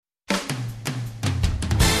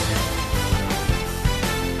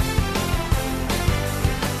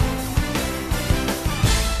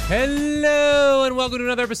Hello, and welcome to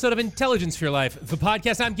another episode of Intelligence for Your Life, the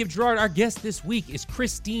podcast. I'm Gib Gerard. Our guest this week is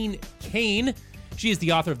Christine Kane. She is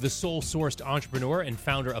the author of The Soul-Sourced Entrepreneur and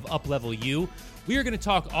founder of Uplevel You. We are going to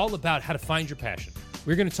talk all about how to find your passion.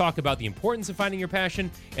 We're going to talk about the importance of finding your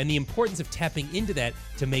passion and the importance of tapping into that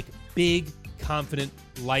to make big, confident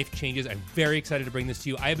life changes. I'm very excited to bring this to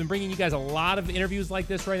you. I have been bringing you guys a lot of interviews like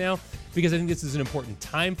this right now because I think this is an important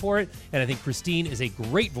time for it, and I think Christine is a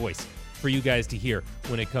great voice for you guys to hear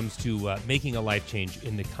when it comes to making a life change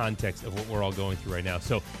in the context of what we're all going through right now.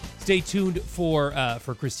 So stay tuned for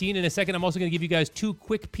Christine. In a second, I'm also going to give you guys two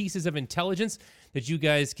quick pieces of intelligence that you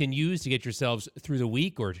guys can use to get yourselves through the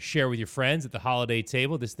week or to share with your friends at the holiday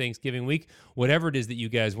table this Thanksgiving week, whatever it is that you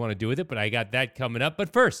guys want to do with it. But I got that coming up.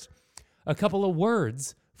 But first, a couple of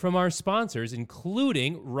words from our sponsors,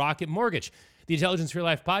 including Rocket Mortgage. The Intelligence for Your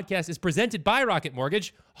Life podcast is presented by Rocket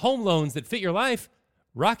Mortgage. Home loans that fit your life,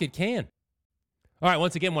 Rocket can. All right,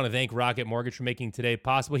 once again, want to thank Rocket Mortgage for making today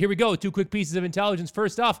possible. Here we go, two quick pieces of intelligence.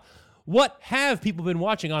 First off, what have people been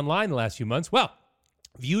watching online the last few months? Well,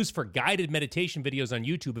 views for guided meditation videos on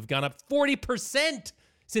YouTube have gone up 40%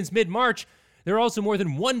 since mid-March. There are also more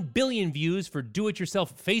than 1 billion views for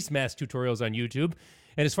do-it-yourself face mask tutorials on YouTube.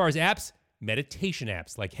 And as far as apps, meditation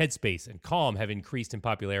apps like Headspace and Calm have increased in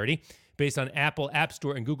popularity. Based on Apple App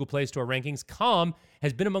Store and Google Play Store rankings, Calm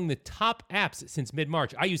has been among the top apps since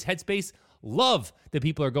mid-March. I use Headspace. Love that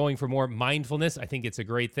people are going for more mindfulness. I think it's a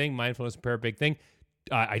great thing. Mindfulness is a big thing.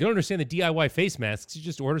 I don't understand the DIY face masks. You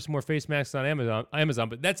just order some more face masks on Amazon,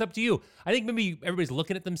 but that's up to you. I think maybe everybody's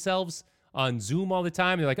looking at themselves on Zoom all the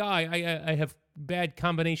time. They're like, oh, I have bad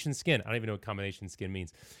combination skin. I don't even know what combination skin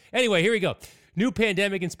means. Anyway, here we go. New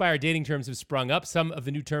pandemic-inspired dating terms have sprung up. Some of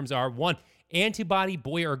the new terms are, 1, antibody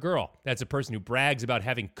boy or girl. That's a person who brags about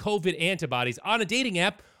having COVID antibodies on a dating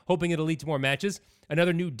app, hoping it'll lead to more matches.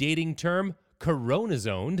 Another new dating term,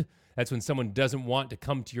 coronazoned. That's when someone doesn't want to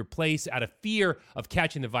come to your place out of fear of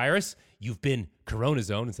catching the virus. You've been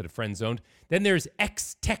coronazoned instead of friend-zoned. Then there's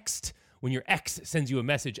ex-text, when your ex sends you a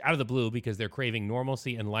message out of the blue because they're craving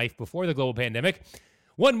normalcy in life before the global pandemic.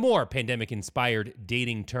 One more pandemic-inspired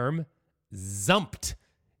dating term, zumped,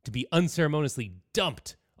 to be unceremoniously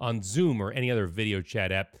dumped on Zoom or any other video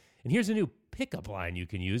chat app. And here's a new pickup line you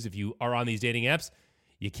can use if you are on these dating apps.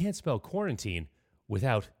 You can't spell quarantine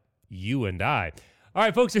without you and I. All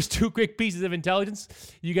right, folks, there's two quick pieces of intelligence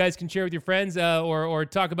you guys can share with your friends or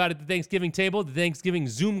talk about at the Thanksgiving table, the Thanksgiving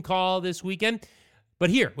Zoom call this weekend. But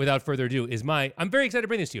here, without further ado, is I'm very excited to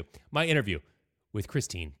bring this to you, my interview with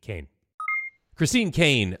Christine Kane. Christine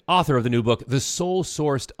Kane, author of the new book, The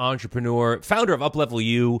Soul-Sourced Entrepreneur, founder of Uplevel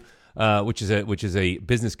You, which is a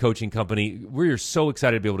business coaching company. We're so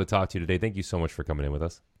excited to be able to talk to you today. Thank you so much for coming in with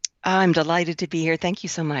us. I'm delighted to be here. Thank you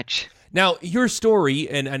so much. Now, your story,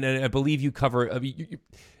 and I believe you cover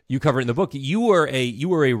you cover it in the book. You were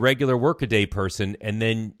a regular workaday person, and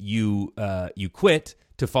then you quit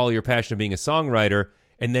to follow your passion of being a songwriter,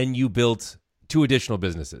 and then you built 2 additional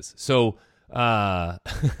businesses. So I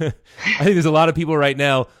think there's a lot of people right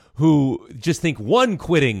now who just think one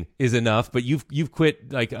quitting is enough, but you've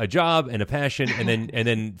quit like a job and a passion, and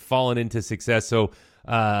then fallen into success. So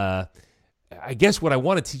I guess what I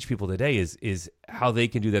want to teach people today is how they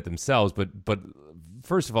can do that themselves. But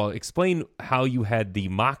first of all, explain how you had the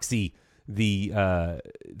moxie, the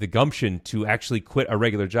gumption to actually quit a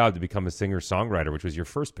regular job to become a singer-songwriter, which was your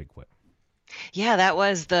first big quit. Yeah, that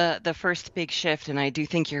was the first big shift, and I do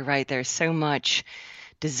think you're right. There's so much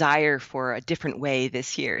desire for a different way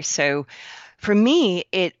this year. So for me,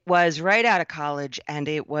 it was right out of college, and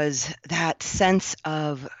it was that sense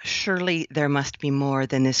of surely there must be more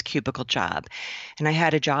than this cubicle job. And I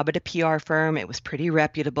had a job at a PR firm. It was pretty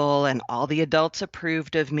reputable, and all the adults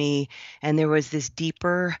approved of me. And there was this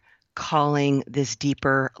deeper calling, this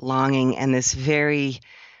deeper longing, and this very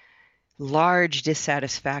large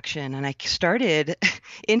dissatisfaction. And I started,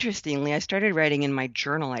 interestingly, I started writing in my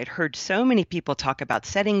journal. I'd heard so many people talk about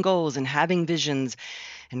setting goals and having visions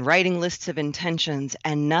and writing lists of intentions,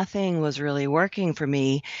 and nothing was really working for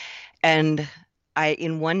me. And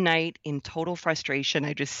in one night, in total frustration,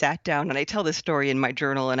 I just sat down, and I tell this story in my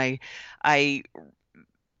journal, and I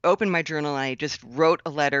opened my journal and I just wrote a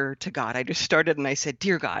letter to God. I just started and I said,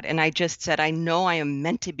 "Dear God," and I just said, "I know I am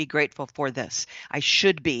meant to be grateful for this. I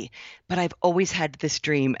should be, but I've always had this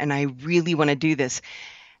dream and I really want to do this."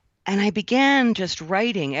 And I began just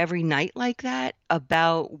writing every night like that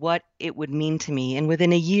about what it would mean to me. And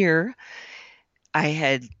within a year, I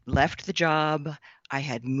had left the job, I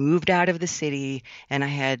had moved out of the city, and I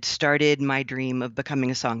had started my dream of becoming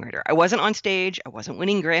a songwriter. I wasn't on stage, I wasn't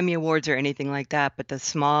winning Grammy Awards or anything like that, but the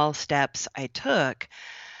small steps I took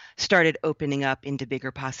started opening up into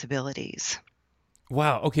bigger possibilities.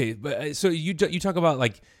 Wow. Okay. But so you talk about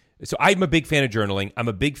like, so I'm a big fan of journaling. I'm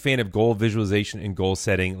a big fan of goal visualization and goal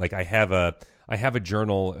setting. Like I have a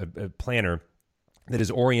journal, a planner that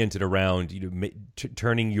is oriented around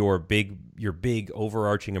turning your big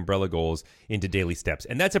overarching umbrella goals into daily steps.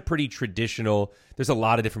 And that's a pretty traditional. There's a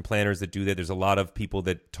lot of different planners that do that. There's a lot of people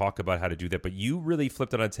that talk about how to do that, but you really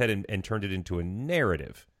flipped it on its head and turned it into a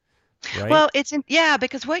narrative, right? Well, yeah,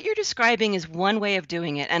 because what you're describing is one way of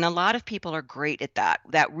doing it, and a lot of people are great at that.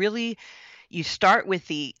 That really, you start with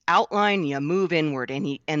the outline, you move inward,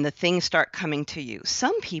 and the things start coming to you.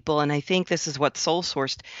 Some people, and I think this is what soul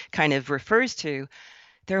sourced kind of refers to,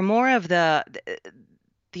 they're more of the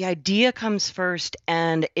idea comes first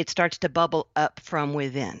and it starts to bubble up from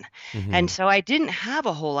within. And Hmm. so I didn't have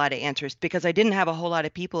a whole lot of answers because I didn't have a whole lot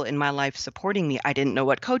of people in my life supporting me. I didn't know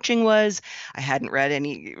what coaching was. I hadn't read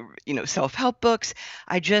any, self-help books.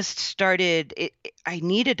 I just started I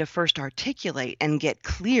needed to first articulate and get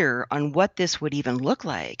clear on what this would even look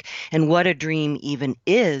like and what a dream even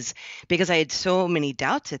is, because I had so many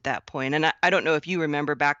doubts at that point. And I don't know if you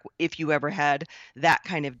remember back if you ever had that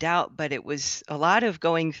kind of doubt, but it was a lot of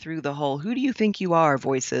going through the whole who do you think you are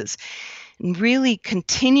voices and really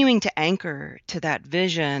continuing to anchor to that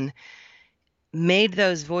vision made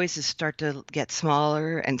those voices start to get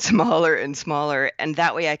smaller and smaller and smaller. And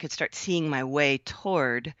that way I could start seeing my way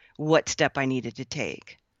toward what step I needed to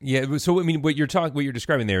take. Yeah. So I mean, what you're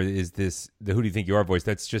describing there is the "Who do you think you are" voice.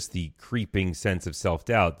 That's just the creeping sense of self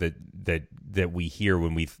doubt that we hear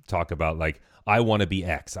when we talk about like, I want to be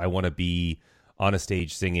X. I want to be on a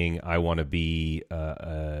stage singing. I want to be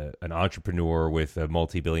an entrepreneur with a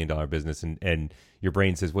multi-billion-dollar business, and your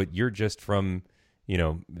brain says, "What? You're just from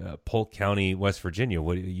Polk County, West Virginia.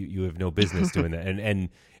 What? You have no business doing that."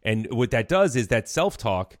 And what that does is that self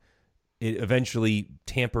talk, it eventually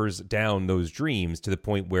tampers down those dreams to the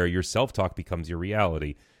point where your self-talk becomes your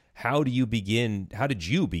reality. How do you begin? How did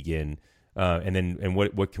you begin? And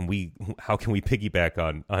what can we? How can we piggyback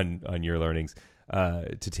on your learnings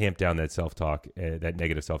to tamp down that self-talk, that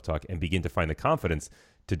negative self-talk, and begin to find the confidence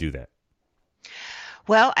to do that?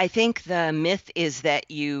 Well, I think the myth is that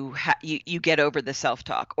you get over the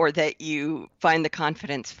self-talk or that you find the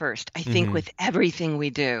confidence first. I think Hmm. with everything we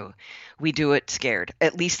do it scared,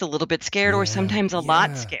 at least a little bit scared, or Yeah, sometimes a lot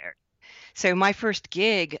yeah. scared. So my first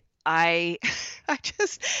gig, I I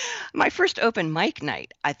just my first open mic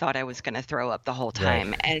night, I thought I was going to throw up the whole Right.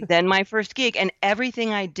 time. And then my first gig and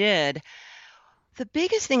everything I did, the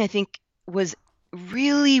biggest thing I think was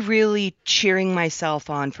really, really cheering myself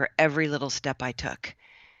on for every little step I took.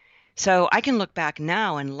 So I can look back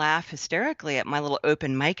now and laugh hysterically at my little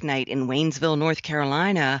open mic night in Waynesville, North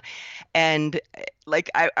Carolina. And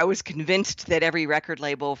I was convinced that every record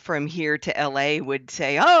label from here to LA would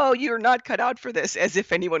say, "Oh, you're not cut out for this," as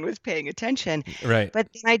if anyone was paying attention. Right. But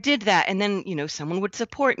then I did that. And then, someone would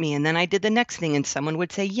support me. And then I did the next thing and someone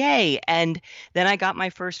would say, "Yay." And then I got my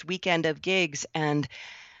first weekend of gigs. And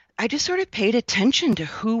I just sort of paid attention to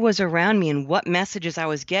who was around me and what messages I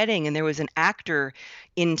was getting. And there was an actor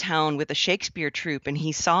in town with a Shakespeare troupe, and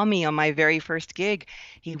he saw me on my very first gig.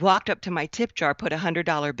 He walked up to my tip jar, put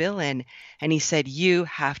 $100 bill in, and he said, "You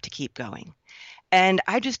have to keep going." And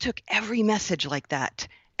I just took every message like that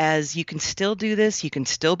as you can still do this, you can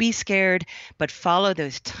still be scared, but follow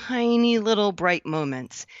those tiny little bright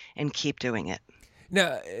moments and keep doing it.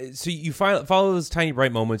 Now, so you follow those tiny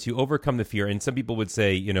bright moments. You overcome the fear, and some people would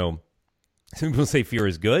say, some people say fear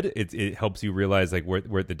is good. It helps you realize like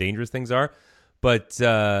where the dangerous things are. But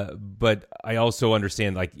I also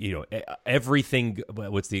understand like everything.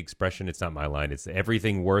 What's the expression? It's not my line. It's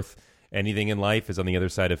everything worth anything in life is on the other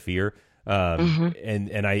side of fear. Hmm.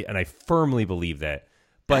 And I firmly believe that.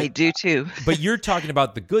 I But do too. but you're talking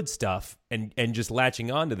about the good stuff and just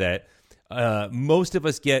latching onto that. Most of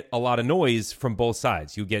us get a lot of noise from both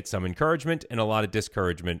sides. You get some encouragement and a lot of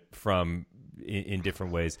discouragement from in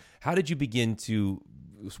different ways. How did you begin to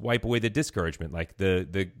wipe away the discouragement, like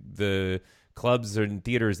the clubs and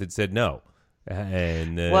theaters that said no, Well,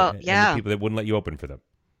 and the yeah. people that wouldn't let you open for them?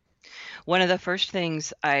 One of the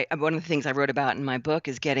things I wrote about in my book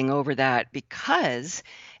is getting over that, because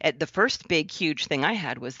the first big huge thing I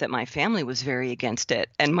had was that my family was very against it,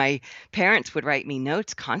 and my parents would write me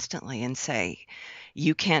notes constantly and say,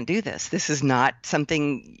 "You can't do this. This is not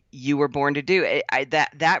something you were born to do."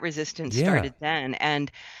 That resistance Yeah. started then,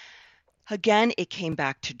 and again, it came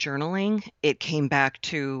back to journaling. It came back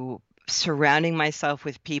to surrounding myself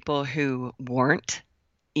with people who weren't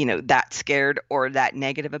that scared or that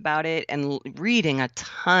negative about it, and reading a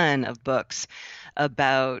ton of books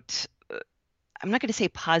about I'm not going to say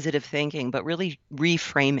positive thinking, but really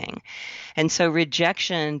reframing. And so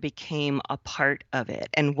rejection became a part of it.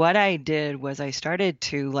 And what I did was I started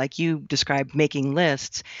to, like you described, making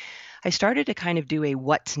lists. I started to kind of do a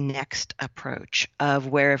what's next approach of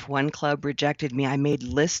where if one club rejected me, I made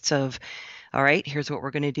lists of, all right, here's what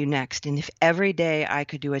we're going to do next. And if every day I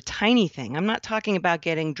could do a tiny thing, I'm not talking about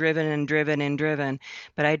getting driven and driven and driven,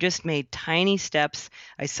 but I just made tiny steps.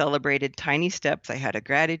 I celebrated tiny steps. I had a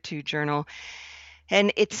gratitude journal.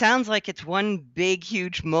 And it sounds like it's one big,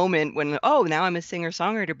 huge moment when, oh, now I'm a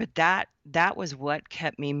singer-songwriter, but that was what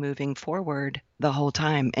kept me moving forward the whole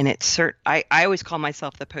time. And I always call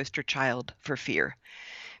myself the poster child for fear,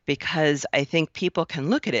 because I think people can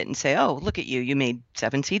look at it and say, oh, look at you. You made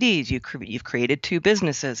 7 CDs. You've created 2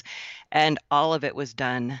 businesses. And all of it was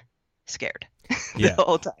done scared the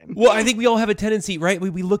whole time. Well, I think we all have a tendency, right?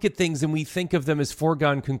 We look at things and we think of them as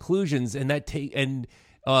foregone conclusions, and we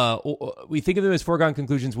think of them as foregone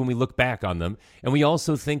conclusions when we look back on them. And we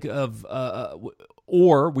also think of,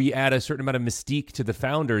 or we add a certain amount of mystique to the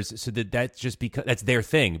founders so that that's just because that's their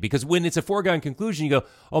thing. Because when it's a foregone conclusion, you go,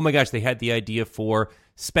 oh my gosh, they had the idea for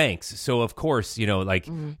Spanx. So of course,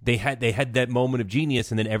 they had that moment of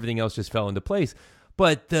genius, and then everything else just fell into place.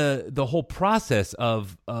 But the whole process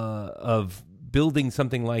of building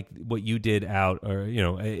something like what you did out, or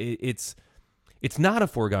it's not a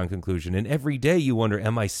foregone conclusion. And every day you wonder,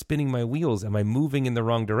 am I spinning my wheels? Am I moving in the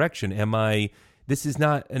wrong direction? This is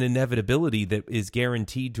not an inevitability that is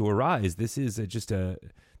guaranteed to arise. This is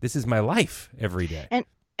this is my life every day.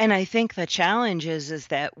 And I think the challenge is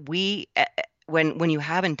that when you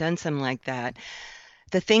haven't done something like that,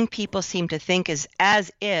 the thing people seem to think is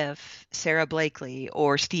as if Sarah Blakely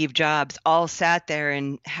or Steve Jobs all sat there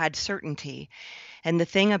and had certainty. And the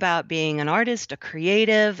thing about being an artist, a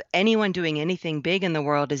creative, anyone doing anything big in the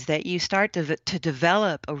world is that you start to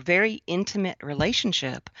develop a very intimate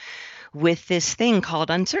relationship with this thing called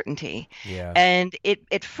uncertainty. Yeah. And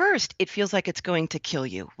at first, it feels like it's going to kill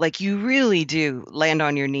you. Like you really do land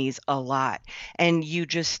on your knees a lot. And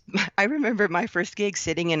I remember my first gig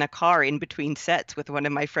sitting in a car in between sets with one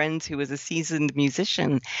of my friends who was a seasoned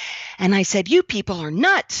musician. And I said, you people are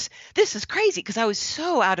nuts. This is crazy, because I was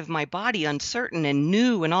so out of my body, uncertain and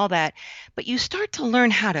new and all that. But you start to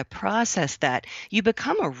learn how to process that. You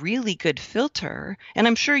become a really good filter. And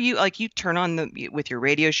I'm sure you turn on with your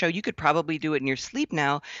radio show, you could probably do it in your sleep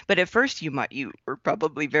now, but at first you were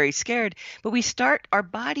probably very scared. But our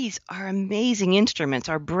bodies are amazing instruments,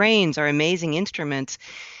 our brains are amazing instruments.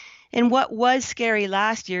 And what was scary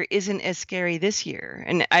last year isn't as scary this year.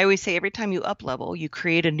 And I always say every time you up level, you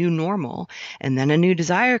create a new normal, and then a new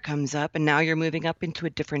desire comes up, and now you're moving up into a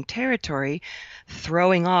different territory,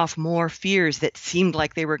 throwing off more fears that seemed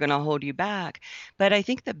like they were going to hold you back. But I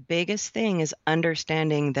think the biggest thing is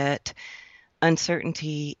understanding that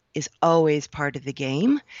uncertainty is always part of the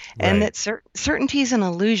game, and that certainty is an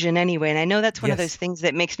illusion anyway. And I know that's one of those things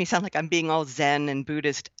that makes me sound like I'm being all Zen and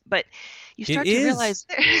Buddhist, but you start to realize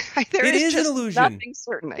there is just an illusion. Nothing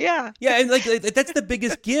certain. Yeah. And like that's the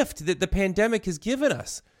biggest gift that the pandemic has given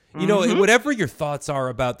us. Whatever your thoughts are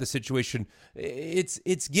about the situation,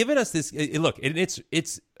 it's given us this look, and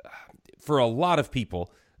it's for a lot of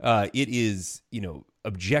people, it is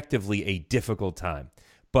objectively a difficult time.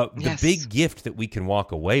 But the big gift that we can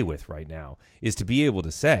walk away with right now is to be able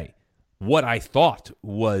to say what I thought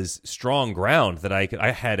was strong ground, that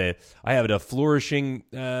I had a flourishing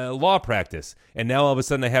law practice, and now all of a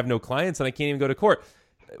sudden I have no clients and I can't even go to court.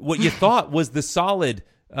 What you thought was the solid,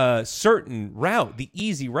 certain route, the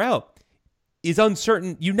easy route, is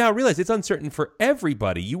uncertain. You now realize it's uncertain for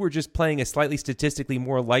everybody. You were just playing a slightly statistically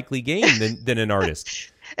more likely game than an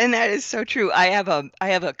artist. And that is so true. I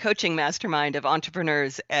have a coaching mastermind of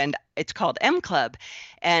entrepreneurs, and it's called M Club.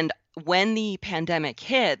 And when the pandemic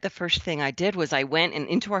hit, the first thing I did was I went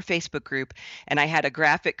into our Facebook group, and I had a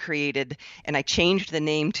graphic created, and I changed the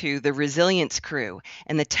name to the Resilience Crew.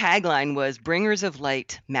 And the tagline was Bringers of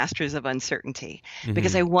Light, Masters of Uncertainty,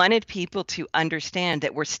 because I wanted people to understand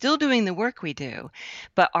that we're still doing the work we do,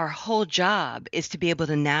 but our whole job is to be able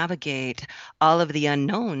to navigate all of the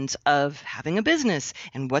unknowns of having a business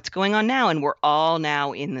and what's going on now. And we're all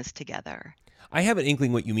now in this together. I have an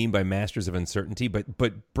inkling what you mean by masters of uncertainty,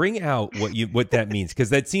 but bring out what that means, because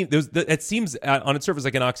that seems on its surface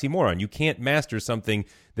like an oxymoron. You can't master something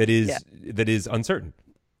that is uncertain.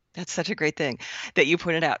 That's such a great thing that you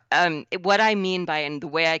pointed out. What I mean by, and the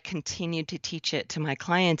way I continue to teach it to my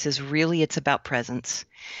clients, is really it's about presence,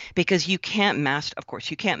 because you can't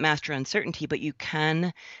master uncertainty, but you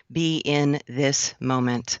can be in this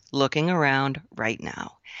moment, looking around right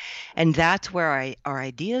now. And that's where our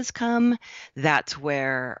ideas come. That's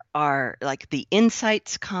where our, like, the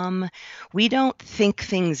insights come. We don't think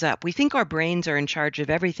things up. We think our brains are in charge of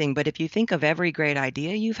everything, but if you think of every great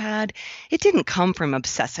idea you've had, it didn't come from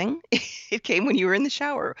obsessing. It came when you were in the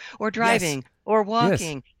shower or Yes. driving or Yes.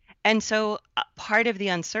 walking. And so part of the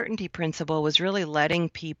uncertainty principle was really letting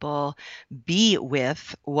people be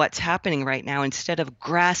with what's happening right now instead of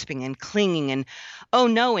grasping and clinging and oh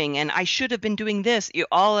knowing and I should have been doing this.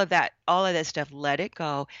 All of that stuff, let it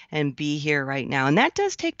go and be here right now. And that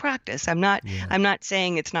does take practice. Yeah. I'm not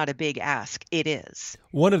saying it's not a big ask. It is.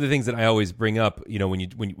 One of the things that I always bring up,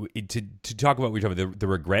 to talk about, we're talking about the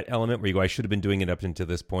regret element, where you go, I should have been doing it up until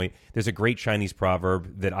this point. There's a great Chinese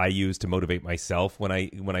proverb that I use to motivate myself when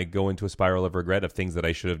I go into a spiral of regret of things that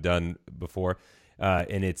I should have done before,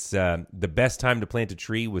 and it's the best time to plant a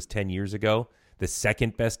tree was 10 years ago. The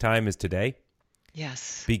second best time is today.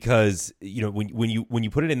 Yes. Because when you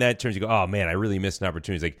put it in that terms, you go, oh man, I really missed an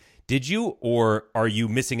opportunity. It's like, did you, or are you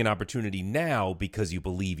missing an opportunity now because you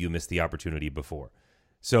believe you missed the opportunity before?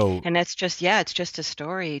 So, And that's just, yeah, it's just a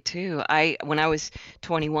story too. When I was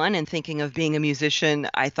 21 and thinking of being a musician,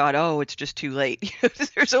 I thought, oh, it's just too late.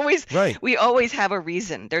 There's always, right. we always have a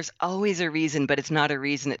reason. There's always a reason, but it's not a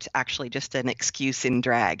reason. It's actually just an excuse in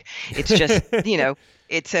drag. It's just,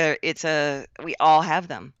 we all have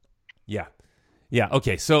them. Yeah. Yeah.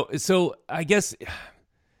 Okay. So I guess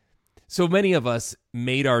so many of us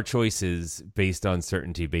made our choices based on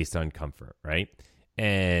certainty, based on comfort, right?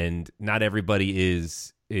 And not everybody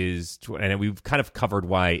is, and we've kind of covered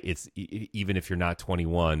why it's, even if you're not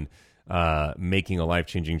 21, making a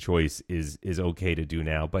life-changing choice is okay to do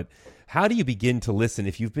now. But how do you begin to listen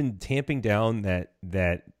if you've been tamping down that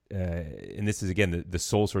and this is again the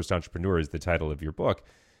soul sourced entrepreneur is the title of your book.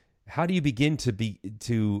 How do you begin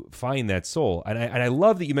to find that soul? And I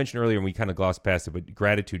love that you mentioned earlier, and we kind of glossed past it, but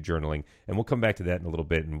gratitude journaling, and we'll come back to that in a little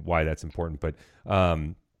bit and why that's important. But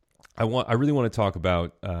I really want to talk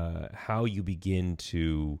about how you begin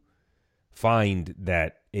to find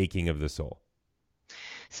that aching of the soul.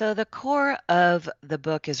 So the core of the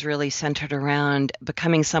book is really centered around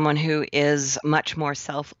becoming someone who is much more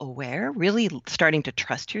self-aware, really starting to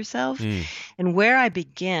trust yourself. Mm. And where I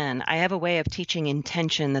begin, I have a way of teaching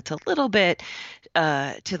intention that's a little bit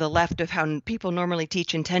to the left of how people normally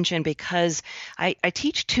teach intention, because I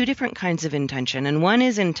teach two different kinds of intention. And one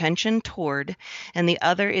is intention toward, and the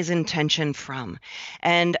other is intention from.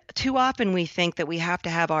 And too often we think that we have to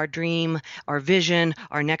have our dream, our vision,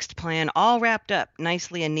 our next plan all wrapped up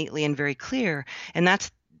nicely and neatly and very clear. And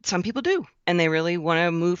that's, some people do, and they really want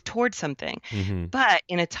to move towards something. Mm-hmm. But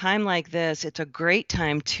in a time like this, it's a great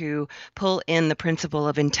time to pull in the principle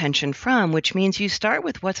of intention from, which means you start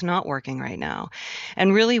with what's not working right now.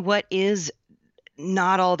 And really what is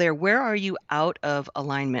not all there. Where are you out of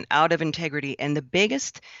alignment, out of integrity? And the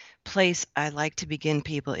biggest place I like to begin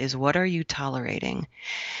people is, what are you tolerating?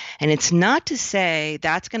 And it's not to say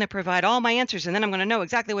that's going to provide all my answers and then I'm going to know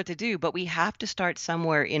exactly what to do, but we have to start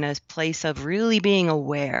somewhere in a place of really being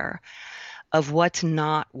aware of what's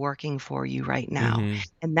not working for you right now. Mm-hmm.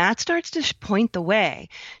 And that starts to point the way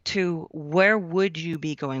to where would you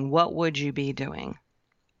be going? What would you be doing?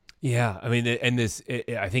 Yeah. I mean, and this,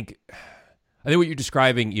 I think what you're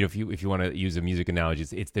describing, if you want to use a music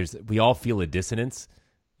analogy, we all feel a dissonance.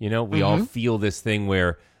 We Mm-hmm. all feel this thing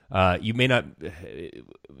where you may not.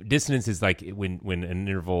 Dissonance is like when an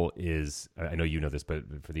interval is. I know you know this,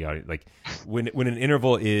 but for the audience, like when an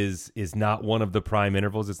interval is not one of the prime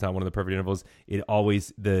intervals, it's not one of the perfect intervals. It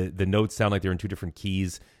always the notes sound like they're in two different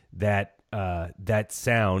keys. That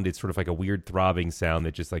sound, it's sort of like a weird throbbing sound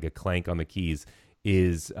that just like a clank on the keys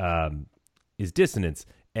is dissonance.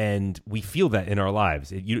 And we feel that in our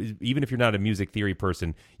lives. Even if you're not a music theory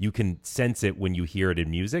person, you can sense it when you hear it in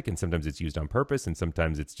music, and sometimes it's used on purpose, and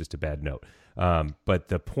sometimes it's just a bad note. But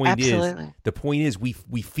the point is,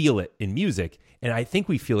 we feel it in music, and I think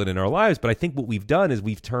we feel it in our lives. But I think what we've done is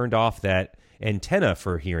we've turned off that antenna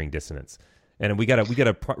for hearing dissonance, and we gotta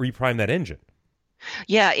reprime that engine.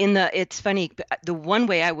 Yeah, it's funny. The one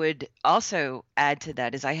way I would also add to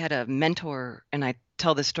that is I had a mentor, and I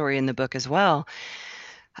tell the story in the book as well.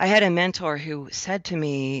 I had a mentor who said to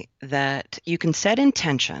me that you can set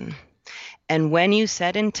intention, and when you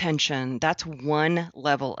set intention, that's one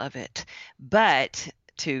level of it. But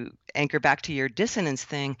to anchor back to your dissonance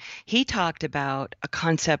thing, he talked about a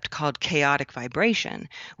concept called chaotic vibration,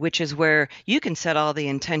 which is where you can set all the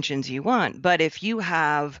intentions you want, but if you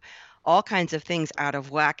have all kinds of things out of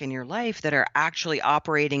whack in your life that are actually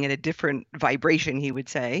operating at a different vibration, he would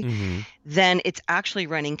say, Mm-hmm. then it's actually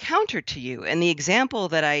running counter to you. And the example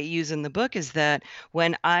that I use in the book is that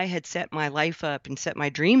when I had set my life up and set my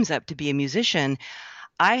dreams up to be a musician,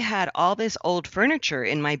 I had all this old furniture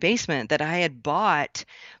in my basement that I had bought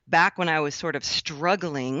back when I was sort of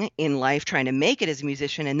struggling in life trying to make it as a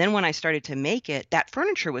musician. And then when I started to make it, that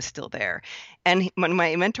furniture was still there. And when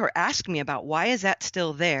my mentor asked me about why is that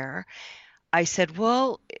still there, I said,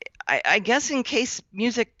 well, I guess in case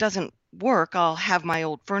music doesn't work, I'll have my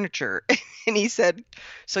old furniture. And he said,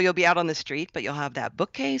 so you'll be out on the street, but you'll have that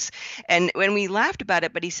bookcase. And when we laughed about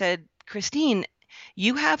it, but he said, Christine,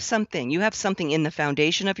 you have something in the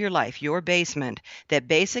foundation of your life, your basement, that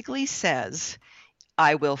basically says,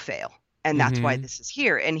 I will fail. And that's why Mm-hmm. this is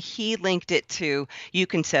here. And he linked it to you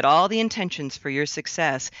can set all the intentions for your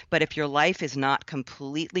success, but if your life is not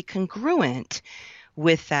completely congruent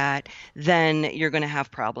with that, then you're going to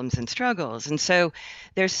have problems and struggles. And so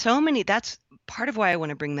there's so many, that's part of why I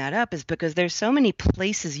want to bring that up is because there's so many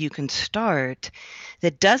places you can start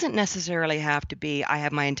that doesn't necessarily have to be, I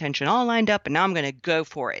have my intention all lined up and now I'm going to go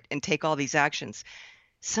for it and take all these actions.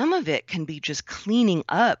 Some of it can be just cleaning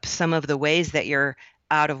up some of the ways that you're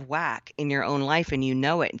out of whack in your own life and you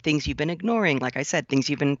know it, and things you've been ignoring, like I said, things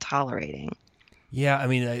you've been tolerating. Yeah, I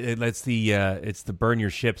mean, that's it's the burn your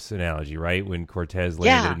ships analogy, right? When Cortez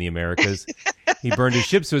landed Yeah. in the Americas, he burned his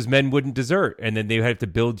ships so his men wouldn't desert, and then they had to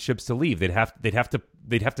build ships to leave. They'd have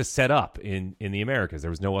to set up in the Americas.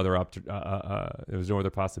 There was no other there was no other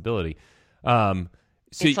possibility. So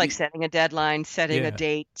It's like setting a deadline, setting a yeah,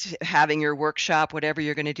 date, having your workshop, whatever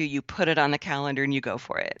you're going to do, you put it on the calendar and you go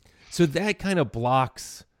for it. so that kind of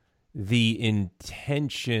blocks the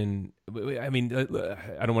intention. I mean,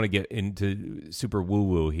 I don't want to get into super woo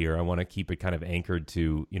woo here. I want to keep it kind of anchored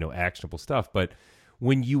to, actionable stuff. But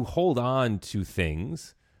when you hold on to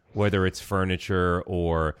things, whether it's furniture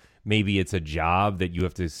or maybe it's a job that you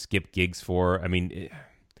have to skip gigs for, I mean,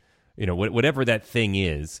 whatever that thing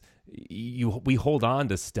is, we hold on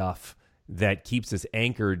to stuff that keeps us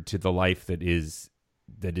anchored to the life that is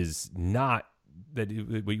not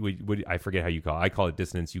that I forget how you call it. I call it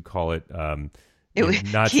dissonance. You call it It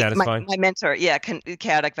would not keep satisfying. my mentor, yeah,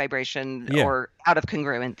 chaotic vibration Yeah, or out of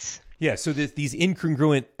congruence. yeah. So these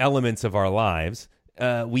incongruent elements of our lives,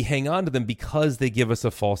 we hang on to them because they give us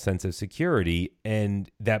a false sense of security, and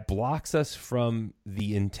that blocks us from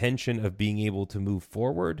the intention of being able to move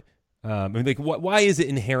forward. I mean, like, why is it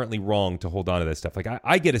inherently wrong to hold on to that stuff? Like,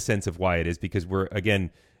 I get a sense of why it is because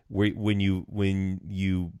when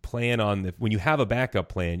you plan on when you have a backup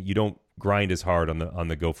plan, you don't grind as hard on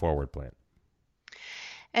the go forward plan.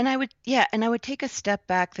 And I would take a step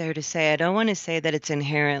back there to say, I don't want to say that it's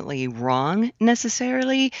inherently wrong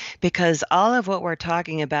necessarily, because all of what we're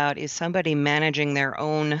talking about is somebody managing their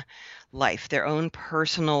own life, their own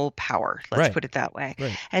personal power. Let's Right. put it that way.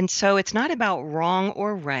 Right. And so it's not about wrong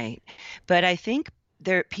or right, but I think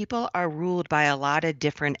people are ruled by a lot of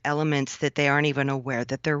different elements that they aren't even aware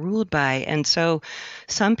that they're ruled by. And so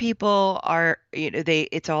some people are,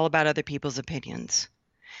 it's all about other people's opinions.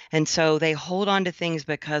 And so they hold on to things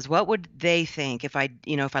because what would they think if I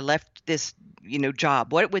left this,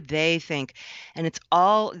 job, what would they think? And it's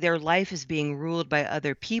all their life is being ruled by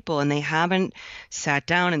other people and they haven't sat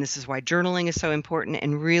down. And this is why journaling is so important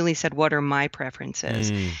and really said, what are my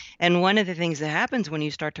preferences? Mm. And one of the things that happens when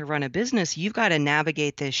you start to run a business, you've got to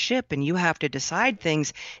navigate this ship and you have to decide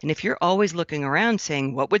things. And if you're always looking around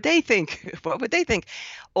saying, what would they think? What would they think?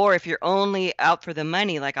 Or if you're only out for the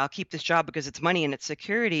money, like I'll keep this job because it's money and it's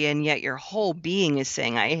security, and yet your whole being is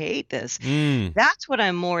saying, I hate this. Mm. That's what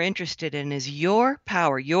I'm more interested in is your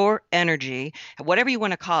power, your energy, whatever you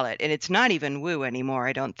want to call it. And it's not even woo anymore,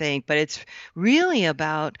 I don't think, but it's really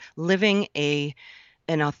about living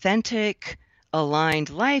an authentic, aligned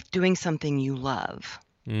life, doing something you love.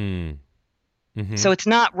 Mm. Mm-hmm. So it's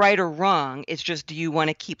not right or wrong. It's just, do you want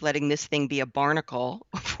to keep letting this thing be a barnacle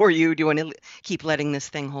for you? Do you want to keep letting this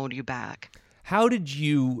thing hold you back? How did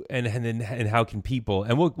you and how can people,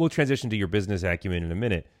 and we'll transition to your business acumen in a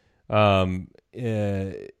minute. How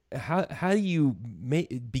do you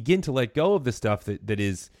begin to let go of the stuff that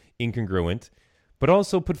is incongruent, but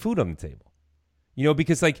also put food on the table?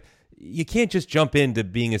 Because like you can't just jump into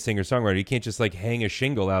being a singer-songwriter. You can't just like hang a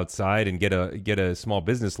shingle outside and get a small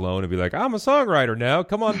business loan and be like, I'm a songwriter now.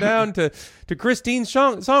 Come on down to Christine's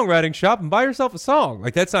songwriting shop and buy yourself a song.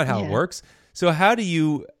 Like that's not how it works. So how do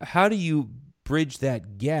you bridge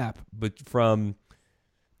that gap, but from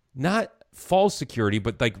not false security,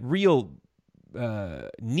 but like real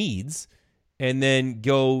needs, and then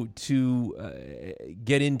go to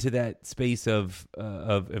get into that space of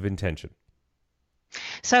intention?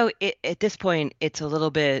 So at this point, it's a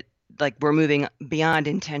little bit like we're moving beyond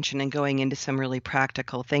intention and going into some really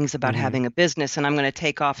practical things about Mm-hmm. having a business. And I'm going to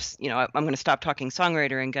take off, I'm going to stop talking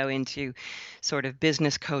songwriter and go into sort of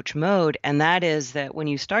business coach mode. And that is that when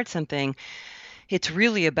you start something, it's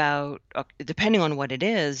really about, depending on what it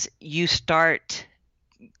is, you start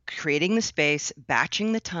creating the space,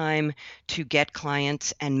 batching the time to get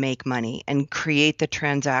clients and make money and create the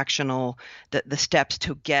transactional, the steps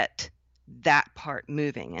to get that part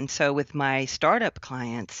moving. And so with my startup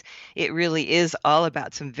clients, it really is all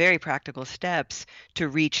about some very practical steps to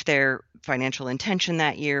reach their financial intention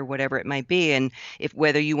that year, whatever it might be. And if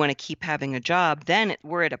whether you want to keep having a job, then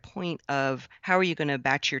we're at a point of how are you going to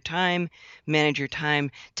batch your time, manage your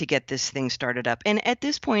time to get this thing started up. And at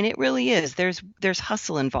this point, it really is. There's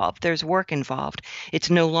hustle involved. There's work involved.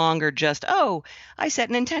 It's no longer just, oh, I set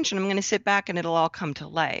an intention. I'm going to sit back and it'll all come to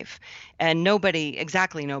life. And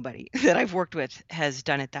exactly nobody that I've worked with has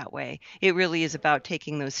done it that way. It really is about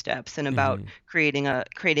taking those steps and about Mm-hmm.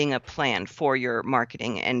 creating a plan for your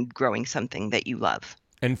marketing and growing something that you love.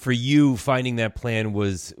 And for you, finding that plan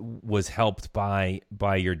was helped by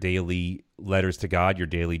your daily letters to God, your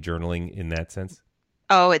daily journaling in that sense?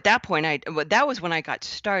 Oh, at that point, that was when I got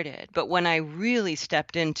started. But when I really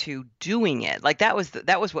stepped into doing it, like that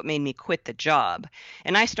was what made me quit the job.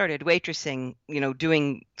 And I started waitressing,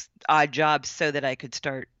 doing odd jobs so that I could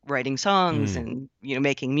start writing songs Mm. and,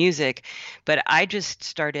 making music. But I just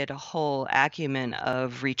started a whole acumen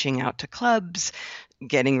of reaching out to clubs,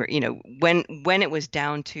 getting, when it was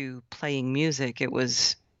down to playing music, it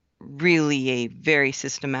was really a very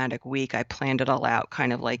systematic week. I planned it all out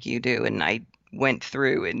kind of like you do. And I went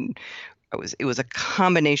through and it was a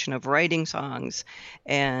combination of writing songs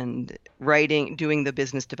and doing the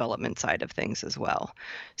business development side of things as well.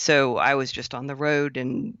 So I was just on the road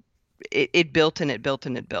and it built and it built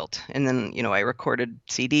and it built. And then, I recorded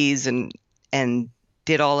CDs and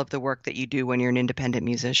did all of the work that you do when you're an independent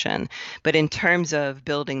musician. But in terms of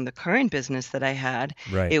building the current business that I had,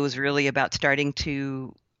 Right. it was really about starting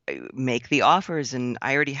to make the offers. And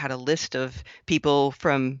I already had a list of people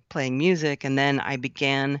from playing music. And then I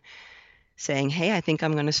began saying, hey, I think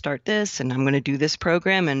I'm going to start this and I'm going to do this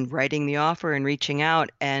program and writing the offer and reaching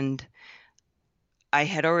out. And I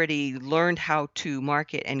had already learned how to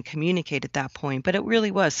market and communicate at that point, but it really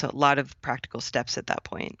was a lot of practical steps at that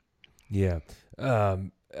point. Yeah.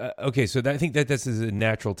 Okay, so I think that this is a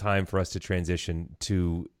natural time for us to transition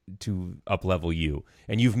to up level you.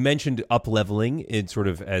 And you've mentioned up leveling in sort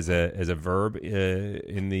of as a verb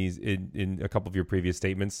in a couple of your previous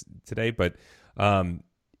statements today, but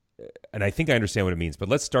and I think I understand what it means. But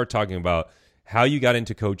let's start talking about how you got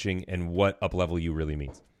into coaching and what up level you really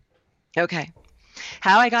means. Okay.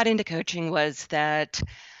 How I got into coaching was that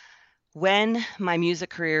when my music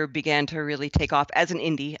career began to really take off as an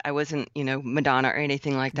indie, I wasn't, Madonna or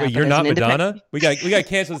anything like that. Wait, you're as not an Madonna? We got to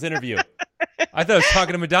cancel this interview. I thought I was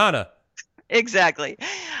talking to Madonna. Exactly.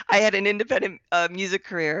 I had an independent music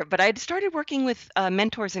career, but I'd started working with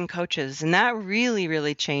mentors and coaches, and that really,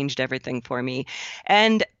 really changed everything for me.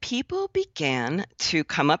 And people began to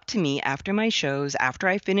come up to me after my shows, after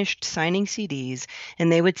I finished signing CDs,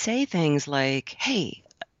 and they would say things like, hey,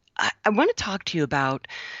 I want to talk to you about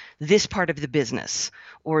this part of the business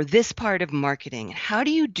or this part of marketing. How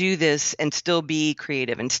do you do this and still be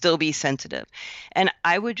creative and still be sensitive? And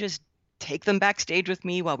I would just take them backstage with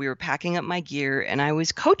me while we were packing up my gear and I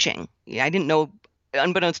was coaching. I didn't know,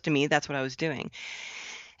 unbeknownst to me, that's what I was doing.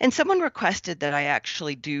 And someone requested that I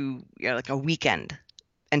actually do like a weekend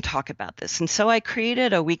and talk about this. And so I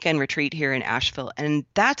created a weekend retreat here in Asheville, and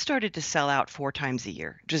that started to sell out 4 times a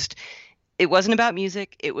year. It wasn't about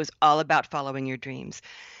music. It was all about following your dreams.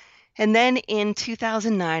 And then in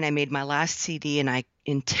 2009, I made my last CD and I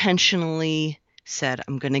intentionally said,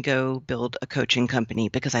 I'm going to go build a coaching company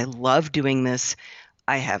because I love doing this.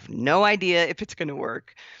 I have no idea if it's going to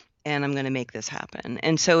work and I'm going to make this happen.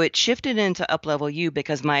 And so it shifted into Uplevel You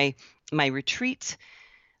because my retreats,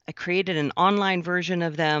 I created an online version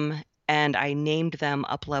of them and I named them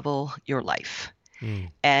Uplevel Your Life.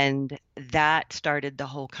 And that started the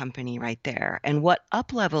whole company right there. And what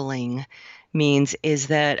up-leveling means is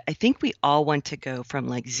that I think we all want to go from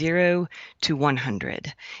like 0 to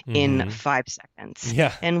 100 in 5 seconds.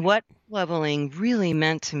 Yeah. And what leveling really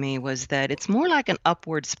meant to me was that it's more like an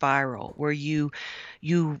upward spiral where you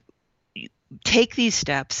take these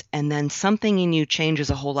steps and then something in you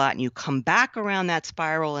changes a whole lot and you come back around that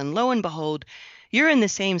spiral and lo and behold, you're in the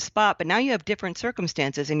same spot, but now you have different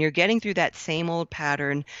circumstances and you're getting through that same old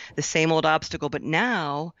pattern, the same old obstacle, but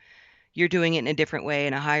now you're doing it in a different way,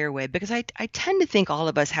 in a higher way, because I tend to think all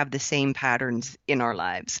of us have the same patterns in our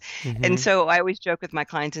lives. And Mm-hmm. so I always joke with my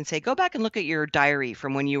clients and say, go back and look at your diary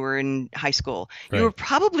from when you were in high school. You were Right.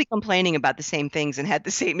 probably complaining about the same things and had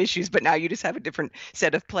the same issues, but now you just have a different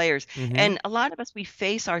set of players. Mm-hmm. And a lot of us, we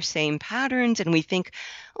face our same patterns and we think,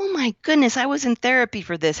 oh my goodness, I was in therapy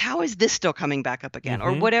for this. How is this still coming back up again?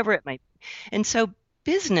 Or Mm-hmm. whatever it might be. And so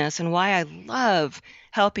business and why I love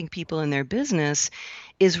helping people in their business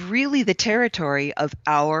is really the territory of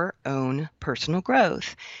our own personal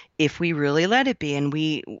growth. If we really let it be, and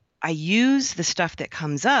I use the stuff that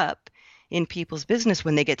comes up in people's business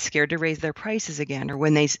when they get scared to raise their prices again, or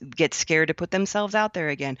when they get scared to put themselves out there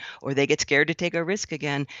again, or they get scared to take a risk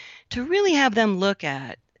again, to really have them look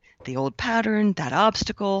at the old pattern, that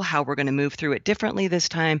obstacle, how we're going to move through it differently this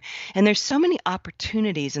time. And there's so many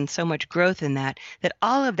opportunities and so much growth in that, that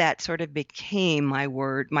all of that sort of became my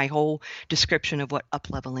whole description of what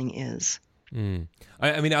up-leveling is. Mm.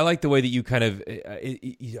 I mean, I like the way that you kind of,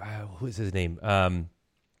 who is his name?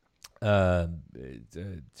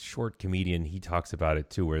 Short comedian. He talks about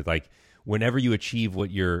it too, where like whenever you achieve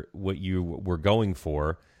what you were going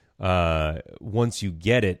for, once you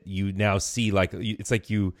get it, you now see like it's like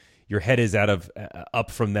your head is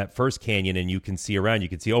up from that first canyon, and you can see around. You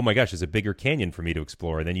can see, oh my gosh, there's a bigger canyon for me to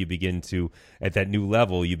explore. And then you begin to, at that new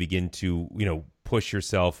level, you begin to push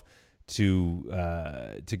yourself to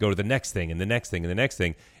go to the next thing and the next thing and the next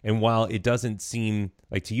thing. And while it doesn't seem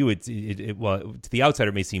like to you, well, to the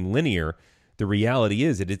outsider it may seem linear. The reality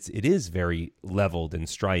is that it is very leveled and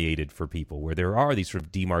striated for people, where there are these sort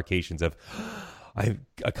of demarcations of, I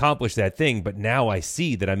accomplished that thing, but now I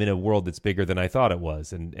see that I'm in a world that's bigger than I thought it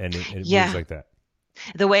was, and it Yeah. moves like that.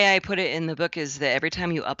 The way I put it in the book is that every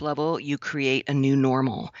time you up level, you create a new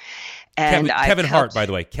normal. And Kevin Hart, by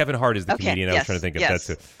the way. Kevin Hart is the Okay, comedian I was trying to think of. yes.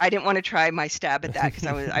 That's it. I didn't want to try my stab at that because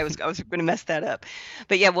I was going to mess that up.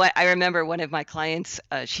 But yeah, what I remember, one of my clients,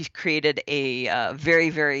 she created a very,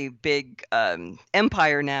 very big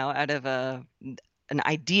empire now out of an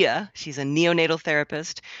idea. She's a neonatal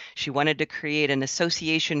therapist. She wanted to create an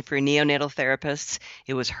association for neonatal therapists.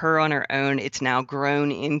 It was her on her own. It's now grown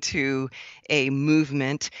into a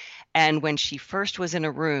movement. And when she first was in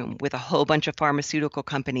a room with a whole bunch of pharmaceutical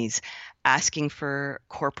companies asking for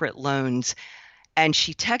corporate loans, and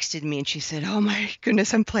she texted me and she said, oh my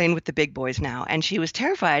goodness, I'm playing with the big boys now. And she was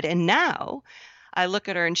terrified. And now I look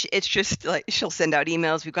at her and it's just like she'll send out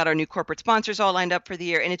emails. We've got our new corporate sponsors all lined up for the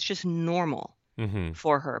year. And it's just normal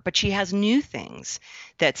for her. But she has new things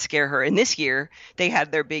that scare her. And this year they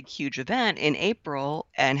had their big, huge event in April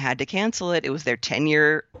and had to cancel it. It was their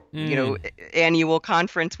 10-year, annual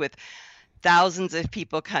conference with thousands of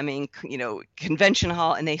people coming, convention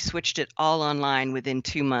hall, and they switched it all online within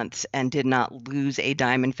 2 months and did not lose a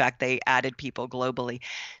dime. In fact, they added people globally.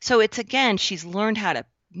 So it's, again, she's learned how to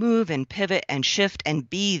move and pivot and shift and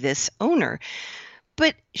be this owner.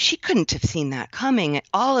 But she couldn't have seen that coming.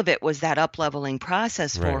 All of it was that up-leveling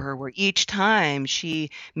process for Right. her, where each time she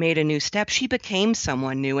made a new step, she became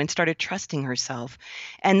someone new and started trusting herself.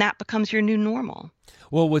 And that becomes your new normal.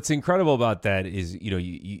 Well, what's incredible about that is,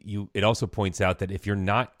 it also points out that if you're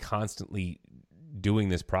not constantly doing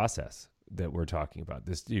this process that we're talking about,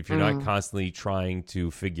 if you're not constantly trying to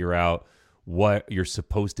figure out what you're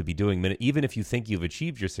supposed to be doing, even if you think you've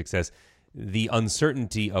achieved your success, the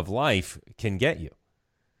uncertainty of life can get you.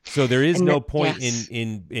 So there is no point yes.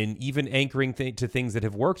 in even anchoring to things that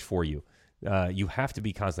have worked for you. You have to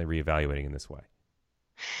be constantly reevaluating in this way.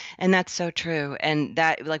 And that's so true. And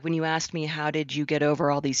that, like, when you asked me, how did you get over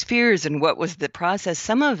all these fears and what was the process?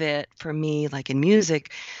 Some of it for me, like in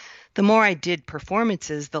music, the more I did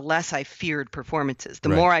performances, the less I feared performances. The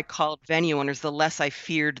Right. more I called venue owners, the less I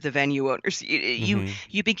feared the venue owners.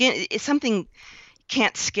 You begin, it's something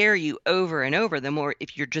can't scare you over and over, the more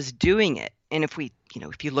if you're just doing it. And if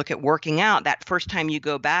you look at working out, that first time you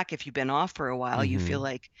go back, if you've been off for a while, you feel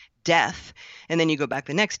like death. And then you go back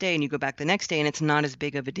the next day and you go back the next day and it's not as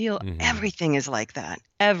big of a deal. Everything is like that.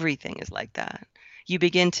 Everything is like that. You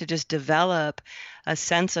begin to just develop a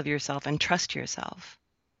sense of yourself and trust yourself.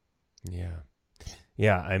 Yeah.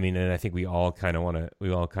 Yeah. I mean, and I think we all kind of want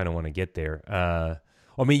to get there.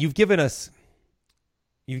 I mean, you've given us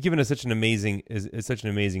such an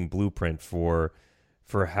amazing blueprint for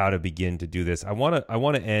how to begin to do this. I want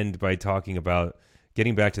to end by talking about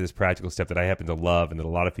getting back to this practical step that I happen to love and that a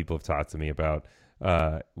lot of people have talked to me about,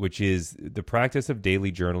 which is the practice of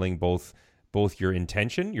daily journaling, both your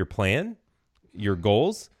intention, your plan, your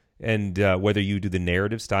goals, And whether you do the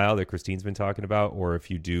narrative style that Christine's been talking about, or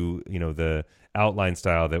if you do, the outline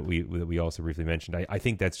style that we also briefly mentioned, I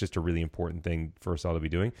think that's just a really important thing for us all to be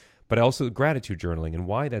doing. But also gratitude journaling and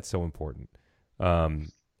why that's so important.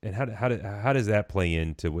 And how does that play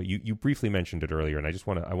into what you briefly mentioned it earlier? And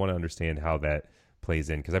I want to understand how that plays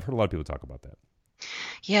in, because I've heard a lot of people talk about that.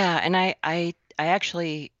 Yeah, and I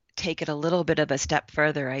actually take it a little bit of a step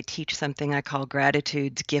further. I teach something I call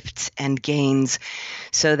gratitudes, gifts, and gains,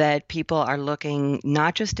 so that people are looking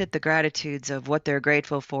not just at the gratitudes of what they're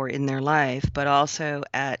grateful for in their life, but also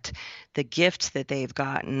at the gifts that they've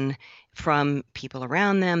gotten from people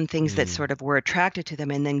around them, things that sort of were attracted to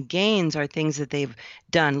them. And then gains are things that they've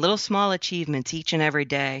done, little small achievements each and every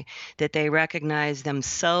day that they recognize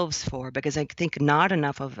themselves for, because I think not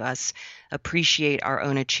enough of us appreciate our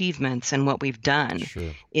own achievements and what we've done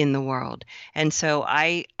in the world. And so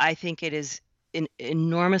I think it is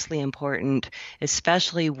enormously important,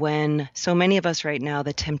 especially when so many of us right now,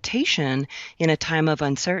 the temptation in a time of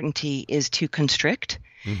uncertainty is to constrict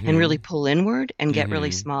and really pull inward and get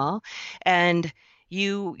really small. And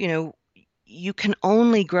you can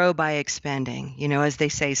only grow by expanding. As they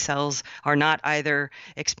say, cells are not either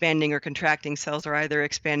expanding or contracting. Cells are either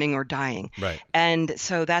expanding or dying. Right. And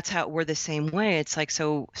so that's how we're the same way. It's like,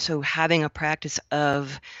 so having a practice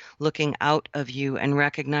of looking out of you and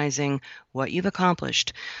recognizing what you've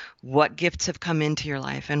accomplished, what gifts have come into your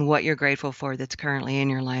life, and what you're grateful for that's currently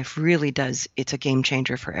in your life really does. It's a game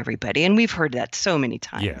changer for everybody. And we've heard that so many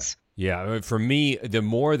times. Yeah, for me, the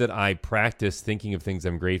more that I practice thinking of things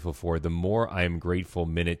I'm grateful for, the more I'm grateful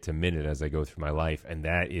minute to minute as I go through my life. And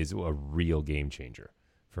that is a real game changer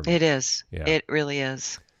for me. It is. Yeah. It really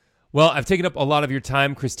is. Well, I've taken up a lot of your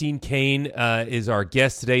time. Christine Kane is our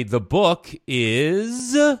guest today. The book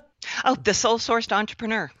is... The Soul-Sourced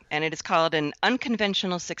Entrepreneur, and it is called An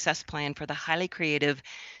Unconventional Success Plan for the Highly Creative,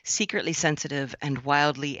 Secretly Sensitive, and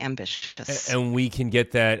Wildly Ambitious. And we can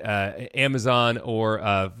get that Amazon,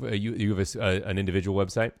 or you have an individual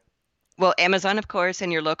website? Well, Amazon, of course,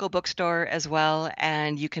 and your local bookstore as well,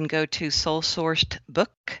 and you can go to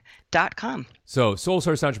soulsourcedbook.com. So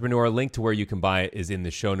Soul-Sourced Entrepreneur, a link to where you can buy it is in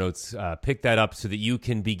the show notes. Pick that up so that you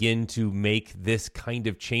can begin to make this kind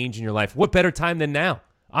of change in your life. What better time than now?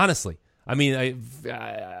 Honestly, I mean,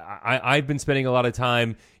 I've been spending a lot of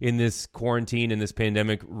time in this quarantine, in this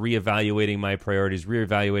pandemic, reevaluating my priorities,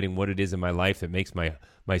 reevaluating what it is in my life that makes my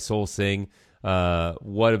soul sing.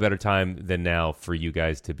 What a better time than now for you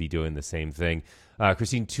guys to be doing the same thing.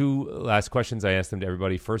 Christine, 2 last questions I asked them to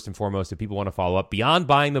everybody. First and foremost, if people want to follow up beyond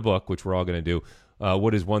buying the book, which we're all going to do,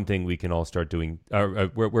 what is one thing we can all start doing?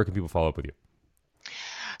 Where can people follow up with you?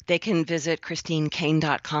 They can visit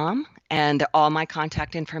ChristineKane.com, and all my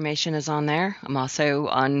contact information is on there. I'm also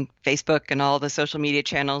on Facebook and all the social media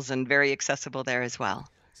channels, and very accessible there as well.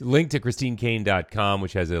 So link to ChristineKane.com,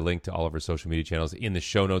 which has a link to all of our social media channels in the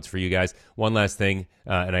show notes for you guys. One last thing,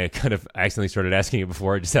 and I kind of accidentally started asking it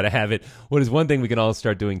before, I just had to have it. What is one thing we can all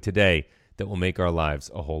start doing today that will make our lives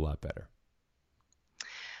a whole lot better?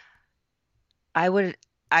 I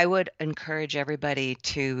would encourage everybody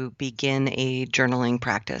to begin a journaling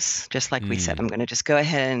practice. Just like we said, I'm going to just go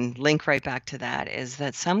ahead and link right back to that, is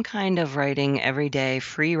that some kind of writing every day,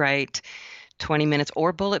 free write, 20 minutes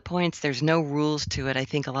or bullet points. There's no rules to it. I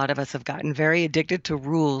think a lot of us have gotten very addicted to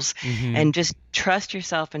rules, and just trust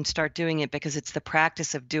yourself and start doing it, because it's the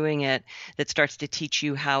practice of doing it that starts to teach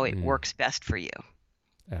you how it works best for you.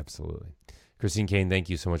 Absolutely. Christine Kane, thank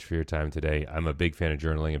you so much for your time today. I'm a big fan of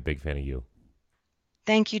journaling, a big fan of you.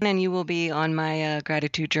 Thank you. And you will be on my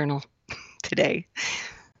gratitude journal today.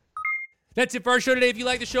 That's it for our show today. If you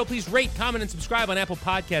like the show, please rate, comment, and subscribe on Apple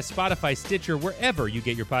Podcasts, Spotify, Stitcher, wherever you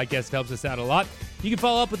get your podcast. It helps us out a lot. You can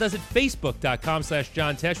follow up with us at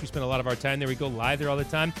Facebook.com/John Tesh. We spend a lot of our time there. We go live there all the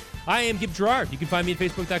time. I am Gib Gerard. You can find me at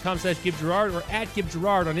Facebook.com/Gib Gerard or at Gib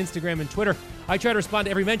Gerard on Instagram and Twitter. I try to respond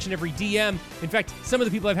to every mention, every DM. In fact, some of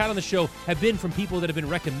the people I've had on the show have been from people that have been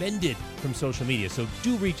recommended from social media. So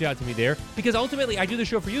do reach out to me there, because ultimately I do the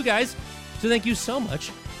show for you guys. So thank you so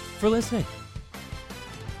much for listening.